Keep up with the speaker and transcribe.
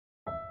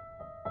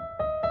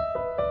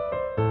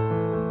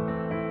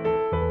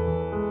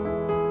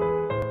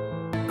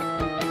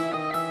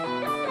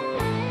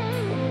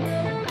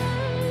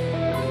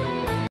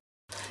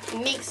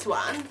next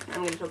one I'm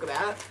going to talk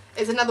about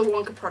is another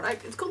Wonka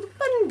product. It's called the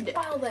Fun Dip.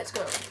 Wow, that's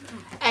good.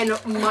 And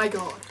my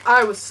god,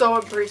 I was so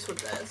impressed with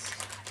this.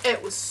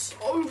 It was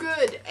so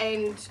good,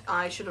 and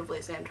I should have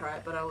let Sam try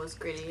it, but I was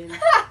greedy and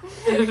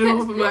did it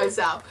all for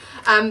myself.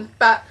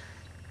 But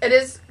it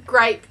is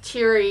grape,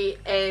 cherry,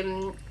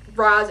 and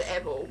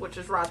apple, which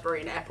is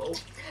raspberry and apple.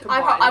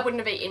 I wouldn't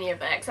have eaten any of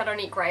that because I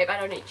don't eat grape, I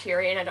don't eat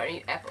cherry, and I don't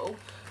eat apple.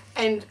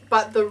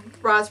 But the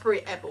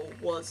raspberry apple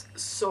was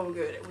so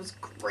good. It was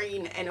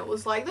green, and it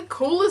was like the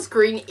coolest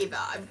green ever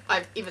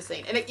I've ever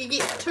seen. And you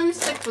get 2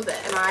 sticks with it,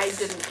 and I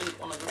didn't eat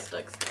one of the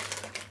sticks.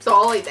 So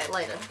I'll eat that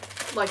later,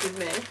 like with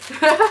me.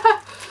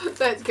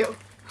 That's cool.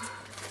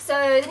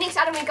 So the next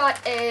item we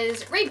got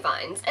is Red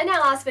Vines. In our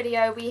last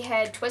video we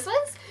had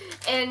Twizzlers,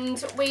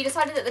 and we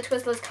decided that the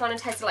Twizzlers kind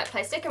of tasted like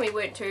plastic and we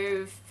weren't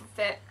too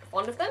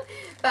fond of them.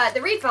 But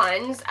the Red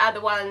Vines are the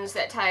ones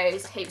that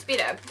taste heaps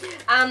better.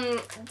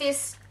 They're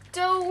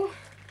still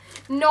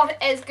not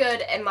as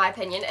good, in my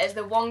opinion, as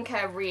the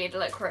Wonka red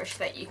licorice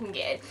that you can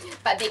get,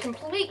 but they're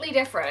completely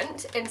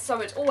different, and so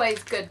it's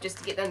always good just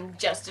to get them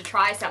just to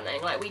try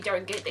something. Like, we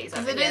don't get these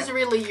over Because it here. is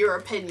really your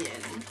opinion,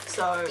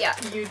 so yeah.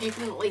 you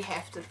definitely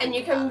have to think and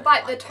you can about bite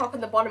it the like top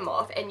and the bottom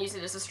off and use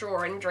it as a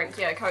straw and drink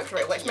your Coke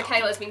through it, which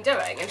Michaela's been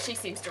doing, and she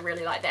seems to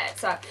really like that,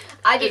 so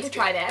I get to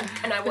try that,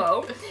 and I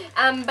will.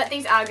 But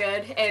these are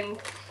good, and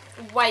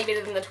way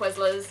better than the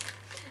Twizzlers.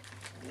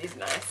 These are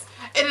nice.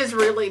 It is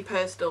really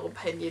personal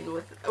opinion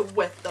with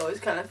those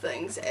kind of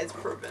things, as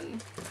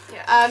proven.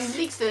 Yeah.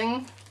 Next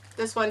thing,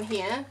 this one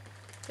here.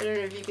 I don't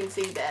know if you can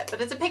see that, but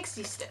it's a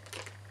pixie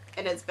stick,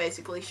 and it's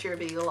basically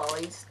sherbety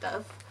lolly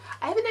stuff.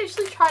 I haven't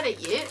actually tried it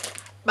yet,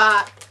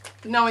 but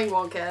knowing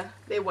Wonka,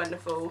 they're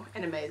wonderful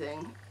and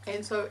amazing,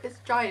 and so it's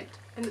giant,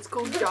 and it's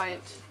called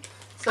Giant.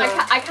 So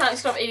I can't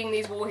stop eating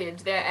these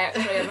warheads. They're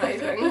actually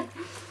amazing.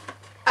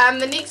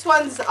 The next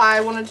ones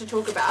I wanted to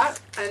talk about,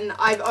 and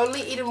I've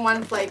only eaten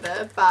one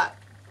flavour, but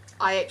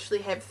I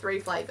actually have 3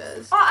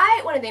 flavours. Oh, I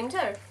ate one of them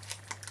too.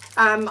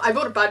 I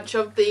bought a bunch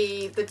of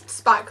the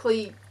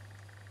sparkle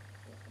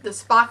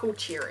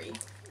cherry,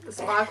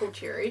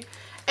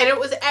 and it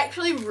was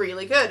actually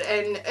really good.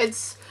 And it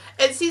says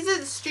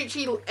it's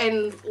stretchy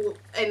and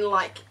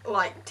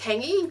like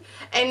tangy.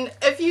 And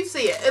if you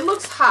see it, it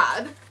looks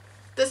hard.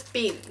 This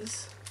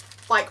bends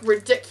like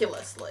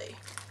ridiculously,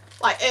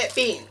 like it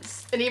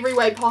bends in every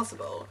way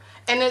possible.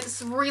 And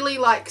it's really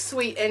like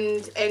sweet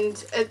and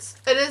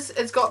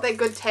it's got that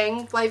good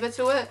tang flavour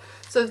to it.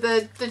 So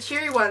the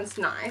cherry one's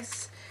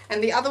nice.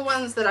 And the other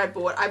ones that I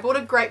bought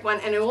a grape one,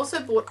 and I also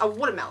bought a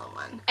watermelon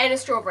one. And a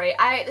strawberry.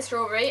 I ate the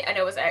strawberry and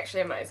it was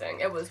actually amazing.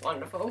 It was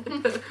wonderful.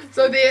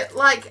 So they're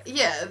like,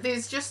 yeah,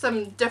 there's just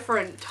some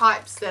different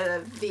types that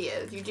are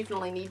there. You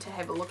definitely need to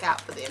have a look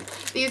out for them.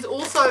 There's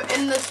also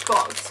in this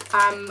box,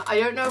 I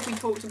don't know if we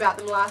talked about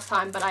them last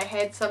time, but I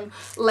had some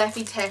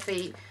Laffy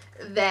Taffy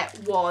that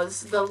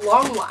was the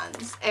long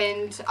ones,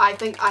 and I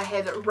think I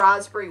had a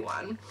raspberry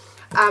one,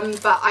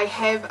 but I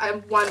have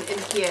one in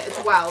here as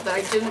well that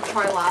I didn't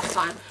try last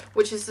time,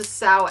 which is the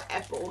sour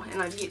apple,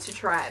 and I've yet to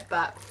try it,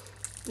 but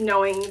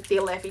knowing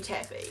their Laffy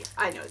Taffy,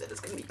 I know that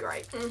it's going to be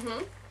great.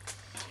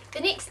 The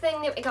next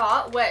thing that we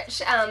got,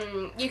 which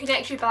you can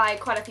actually buy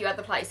quite a few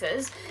other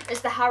places,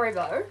 is the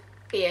Haribo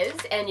beers,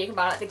 and you can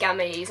buy like the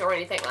gummies or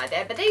anything like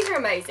that, but these are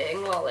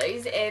amazing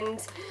lollies,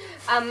 and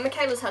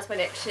Michaela's husband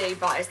actually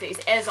buys these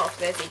as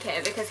often as he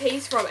can because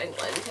he's from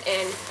England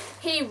and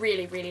he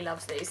really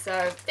loves these.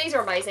 So these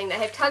are amazing. They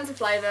have tons of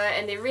flavour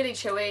and they're really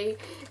chewy.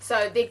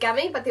 So they're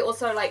gummy, but they're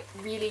also like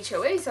really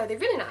chewy, so they're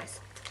really nice.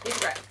 These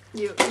are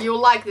great. You'll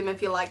like them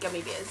if you like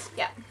gummy bears.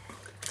 Yeah.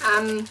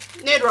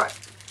 Nerd Rope,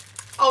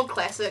 old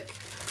classic.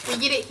 We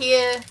get it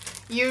here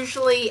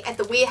usually at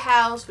the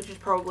warehouse, which is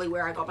probably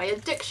where I got my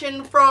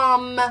addiction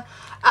from.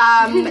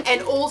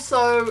 And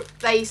also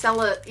they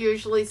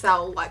usually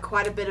sell like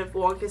quite a bit of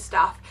Wonka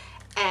stuff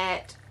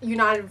at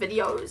United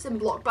Videos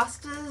and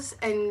Blockbusters,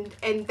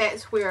 and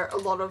that's where a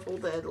lot of all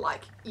the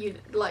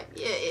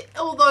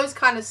all those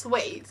kind of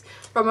sweets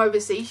from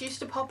overseas used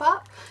to pop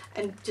up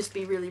and just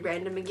be really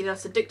random and get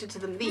us addicted to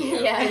them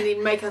there. Yeah. And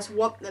then make us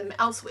want them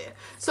elsewhere.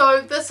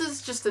 So this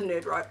is just a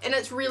Nerd Rope, and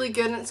it's really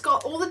good, and it's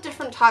got all the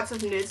different types of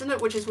nerds in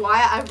it, which is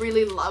why I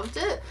really loved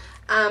it,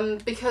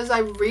 because I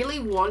really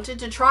wanted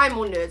to try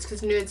more nerds,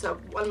 because nerds are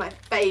one of my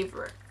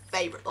favorite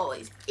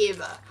lollies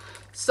ever.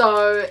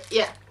 So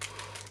yeah,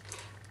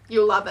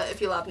 you'll love it if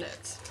you love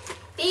nerds.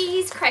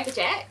 These Cracker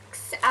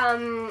Jacks,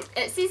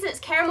 it says it's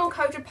caramel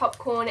coated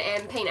popcorn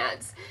and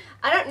peanuts.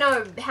 I don't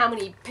know how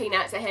many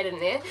peanuts I had in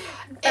there.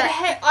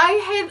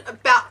 I had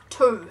about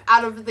 2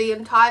 out of the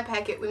entire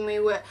packet when we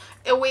were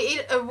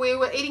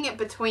eating it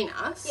between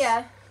us.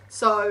 Yeah.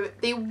 So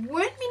there weren't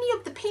many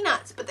of the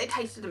peanuts, but they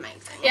tasted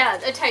amazing. Yeah,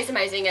 it tastes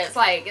amazing. It's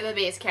like the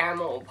best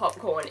caramel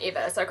popcorn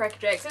ever. So Cracker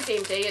Jacks, it's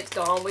empty, it's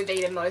gone. We've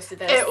eaten most of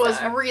this. It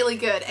was really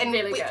good. And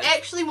really we good.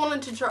 actually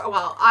wanted to try,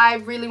 well, I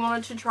really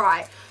wanted to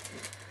try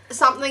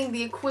something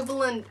the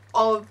equivalent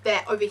of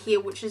that over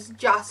here, which is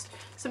just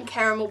some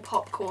caramel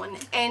popcorn.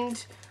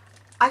 And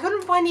I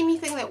couldn't find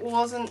anything that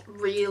wasn't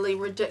really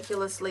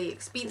ridiculously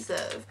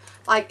expensive.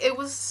 Like, it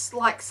was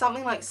like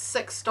something like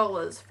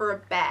 $6 for a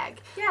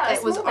bag. Yeah,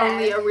 it was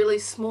only a really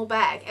small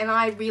bag, and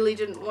I really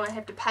didn't want to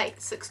have to pay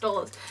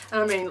 $6.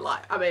 And I mean,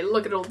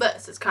 look at all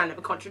this. It's kind of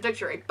a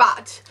contradictory,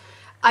 but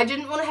I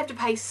didn't want to have to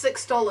pay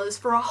 $6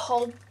 for a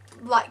whole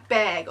like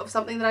bag of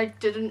something that I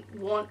didn't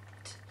want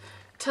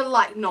to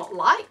not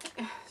like.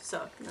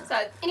 So, no. So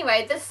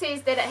anyway, this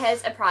says that it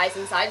has a prize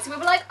inside. So we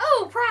were like,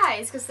 oh,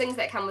 prize, because things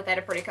that come with that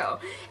are pretty cool.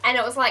 And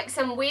it was like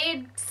some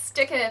weird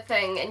sticker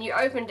thing, and you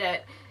opened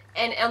it,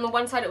 and on the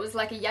one side it was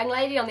like a young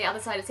lady, on the other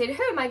side it said,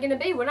 who am I going to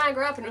be when I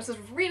grow up? And it was this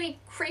really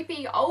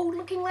creepy old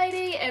looking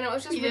lady, and it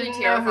was just really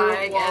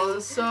terrifying. Know who it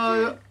was,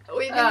 so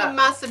we think it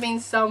must have been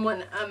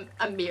someone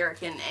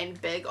American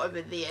and big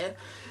over there.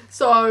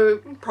 So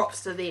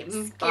props to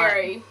them.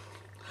 Scary.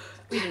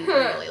 We didn't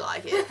really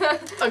like it.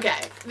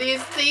 Okay,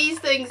 there's these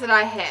things that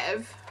I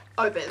have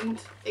opened.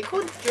 They're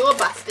called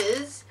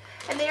Jawbusters,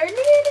 and they're a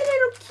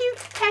little cute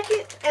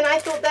packet. And I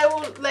thought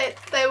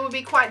they will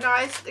be quite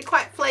nice. They're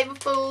quite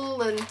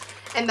flavorful,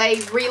 and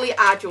they really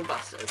are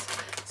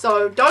Jawbusters.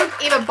 So don't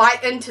ever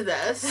bite into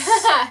this,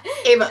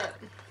 ever.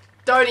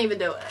 Don't even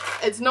do it.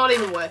 It's not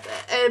even worth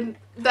it. And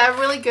they're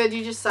really good.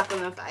 You just suck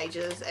on them for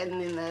ages,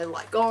 and then they're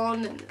like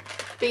gone, and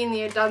been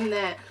there, done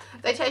that.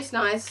 They taste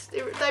nice.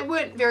 They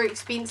weren't very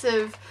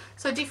expensive,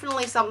 so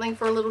definitely something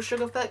for a little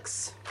sugar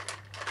fix,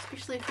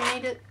 especially if you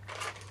need it.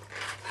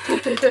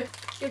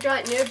 Your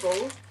giant nerd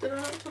ball. Did I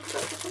not talk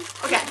about this one?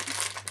 Okay,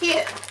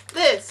 here.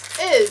 This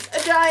is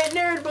a giant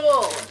nerd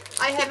ball.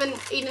 I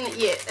haven't eaten it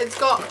yet. It's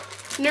got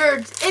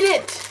nerds in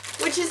it,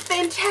 which is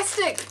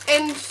fantastic.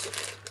 And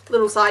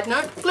little side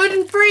note,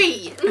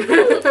 gluten-free.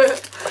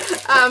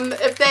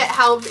 If that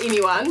helps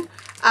anyone.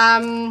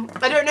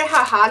 I don't know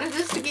how hard it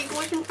is to get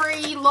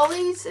gluten-free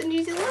lollies in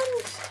New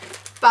Zealand,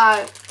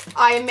 but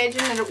I imagine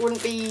that it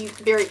wouldn't be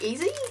very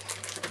easy.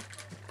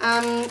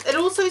 It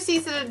also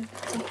says that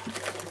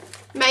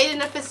it's made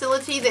in a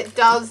facility that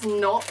does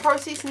not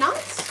process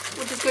nuts,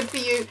 which is good for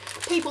you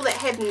people that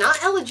have nut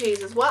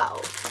allergies as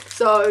well.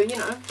 So, you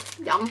know,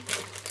 yum.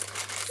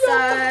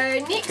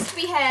 So next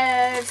we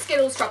have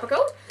Skittles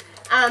Tropical.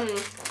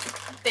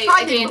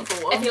 Tried them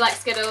before. If you like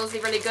Skittles,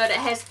 they're really good. It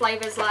has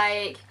flavours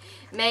like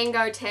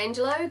mango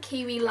tangelo,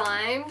 kiwi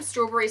lime,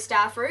 strawberry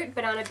starfruit,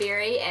 banana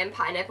berry, and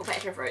pineapple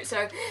passion fruit.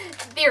 So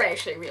they're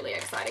actually really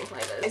exciting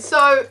flavours.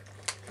 So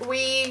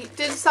we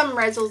did some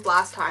Razzles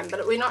last time,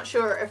 but we're not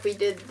sure if we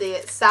did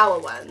the sour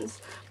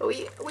ones. But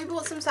we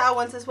bought some sour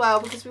ones as well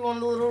because we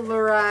wanted a little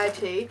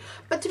variety.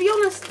 But to be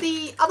honest,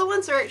 the other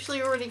ones are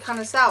actually already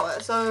kind of sour.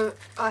 So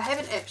I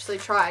haven't actually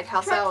tried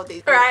how sour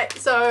these are. Alright,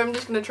 so I'm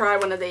just going to try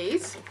one of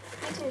these. Me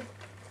too.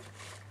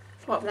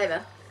 What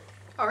flavour?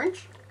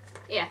 Orange?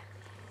 Yeah.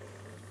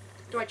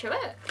 Do I chew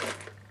it?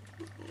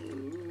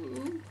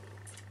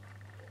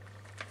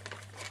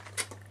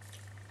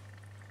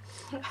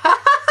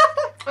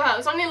 Well,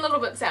 it's only a little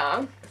bit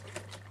sour.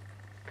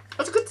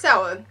 It's a good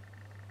sour.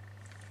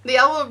 The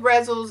other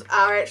Razzles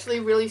are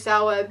actually really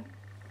sour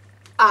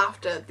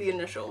after the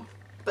initial,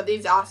 but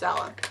these are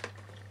sour.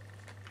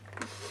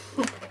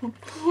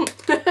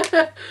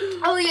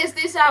 Oh yes,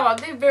 they're sour.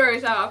 They're very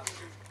sour,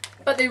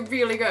 but they're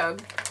really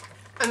good.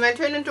 And they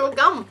turn into a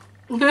gum.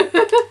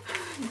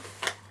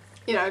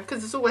 You know,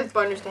 because it's always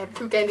bonus to have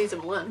two candies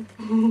in one.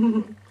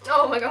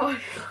 Oh my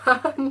gosh.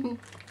 The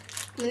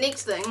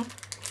next thing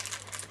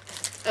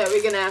that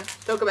we're going to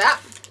talk about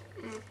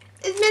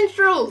is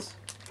Minstrels.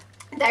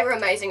 They were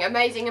amazing,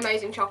 amazing,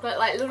 amazing chocolate,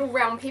 like little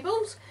round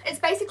pebbles. It's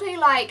basically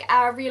like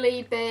a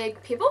really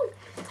big pebble,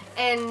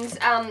 and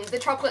the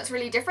chocolate's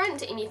really different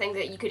to anything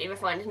that you could ever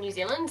find in New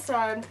Zealand,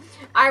 so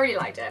I really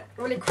liked it.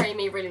 Really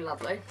creamy, really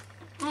lovely.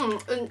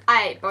 And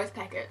I ate both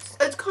packets.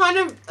 it kind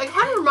of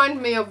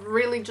reminded me of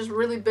really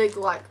big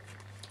like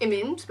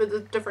M&Ms with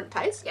a different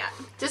taste. Yeah.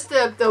 Just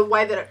the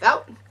way that it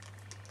felt.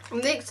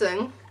 Next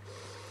thing,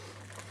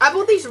 I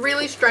bought these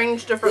really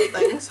strange different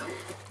things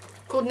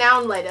called Now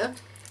and Later.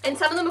 And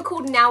some of them are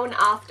called Now and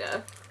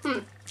After.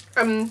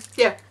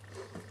 Yeah.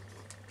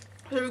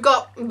 So we've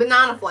got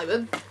banana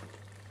flavoured.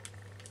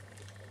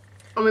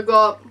 And we've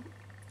got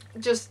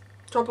just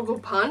tropical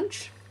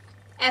punch.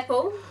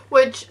 Apple.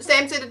 Which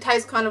Sam said it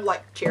tastes kind of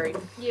like cherry.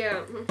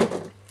 Yeah.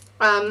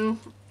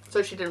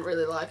 So she didn't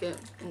really like it,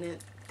 and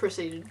it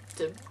proceeded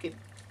to get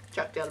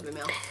chucked out of her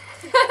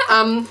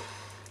mouth.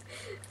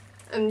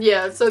 And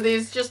yeah, so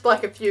there's just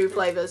like a few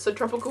flavours. So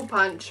tropical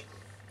punch,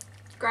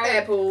 Grape.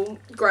 apple,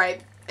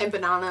 grape, and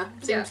banana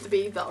seems to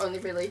be the only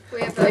really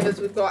We have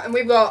flavours we've got. And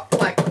we've got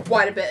like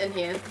quite a bit in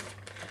here.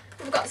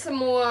 We've got some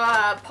more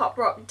Pop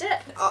Rock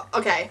dip.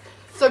 Okay.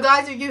 So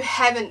guys, if you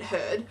haven't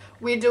heard,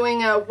 we're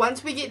doing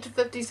once we get to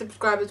 50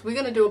 subscribers, we're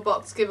going to do a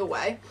box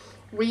giveaway.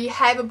 We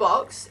have a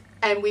box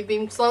and we've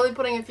been slowly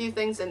putting a few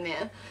things in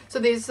there. So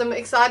there's some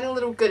exciting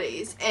little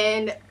goodies,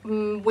 and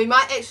we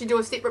might actually do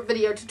a separate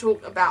video to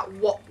talk about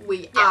what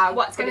we are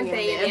what's going to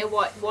be in there,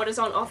 what is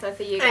on offer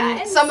for you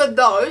guys. And some of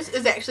those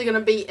is actually going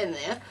to be in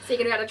there. So you're going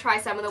to be able to try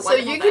some of the so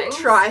wonderful you things.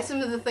 can try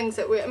some of the things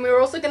that and we're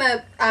also going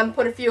to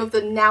put a few of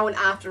the now and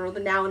after, or the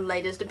now and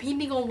laters,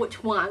 depending on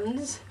which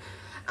ones.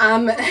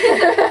 And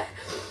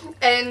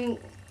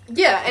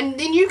yeah, and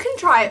then you can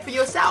try it for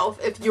yourself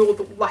if you're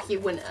the lucky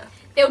winner.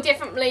 There'll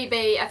definitely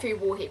be a few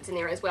warheads in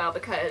there as well,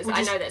 because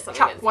I know that's something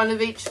chuck that's... one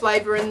of each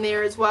flavour in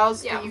there as well,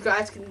 so Yeah. you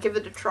guys can give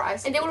it a try.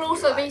 And there will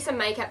also be some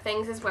makeup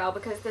things as well,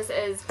 because this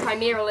is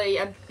primarily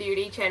a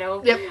beauty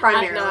channel. Yep,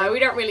 primarily. No, we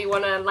don't really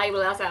want to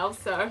label ourselves,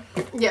 so...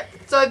 Yep,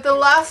 so the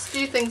last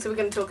few things that we're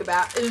going to talk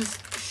about is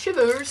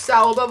Shiver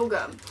Sour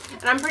Bubblegum.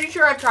 And I'm pretty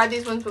sure I've tried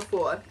these ones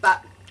before,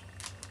 but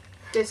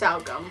they're sour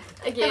gum.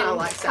 Again, And I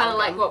like sour kind of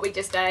like gum. what we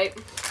just ate.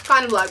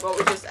 Kind of like what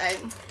we just ate.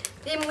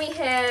 Then we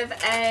have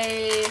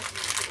a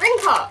ring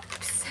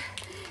pops.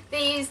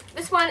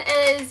 This one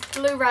is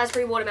blue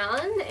raspberry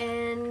watermelon,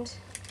 and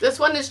This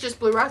one is just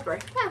blue raspberry.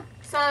 yeah,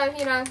 so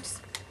you know,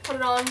 just put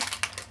it on.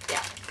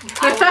 Yeah,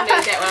 I wouldn't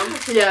need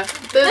that one. Yeah.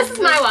 This is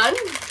my one.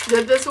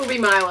 This will be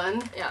my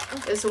one. Yeah.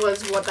 This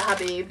was what the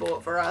hubby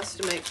bought for us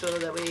to make sure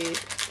that we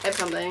have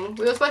something.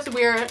 We were supposed to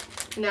wear it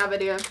in our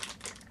video.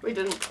 We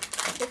didn't.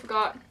 I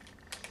forgot.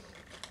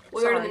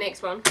 We'll wear it in the Sorry.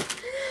 next one.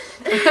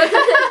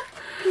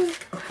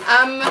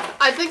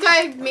 I think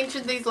I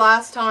mentioned these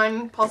last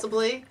time,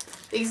 possibly.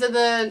 These are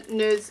the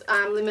Nerds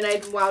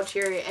lemonade and wild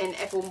cherry and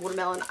apple and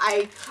watermelon.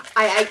 I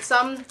ate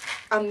some.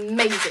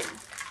 Amazing.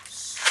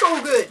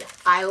 So good.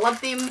 I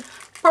love them.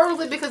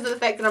 Probably because of the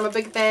fact that I'm a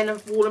big fan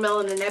of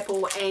watermelon and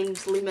apple and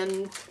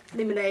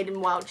lemonade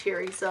and wild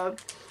cherry. So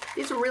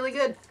these are really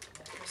good.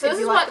 So If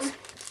this you is like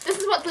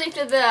what's left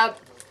of the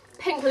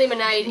pink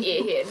lemonade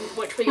airhead,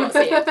 which we got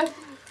sent.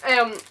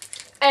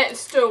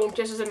 It's still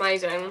just as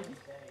amazing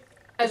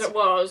as it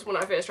was when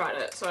I first tried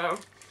it. So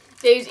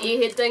these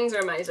airhead things are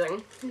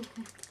amazing.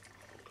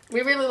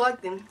 We really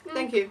like them.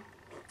 Thank you.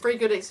 Free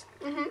goodies.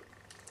 Mhm.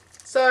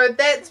 So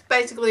that's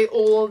basically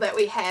all that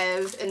we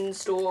have in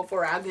store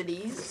for our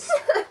goodies.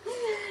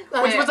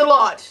 Which was a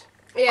lot.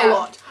 Yeah. A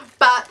lot.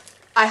 But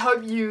I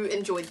hope you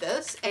enjoyed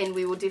this, and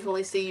we will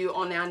definitely see you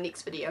on our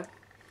next video.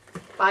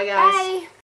 Bye guys. Bye.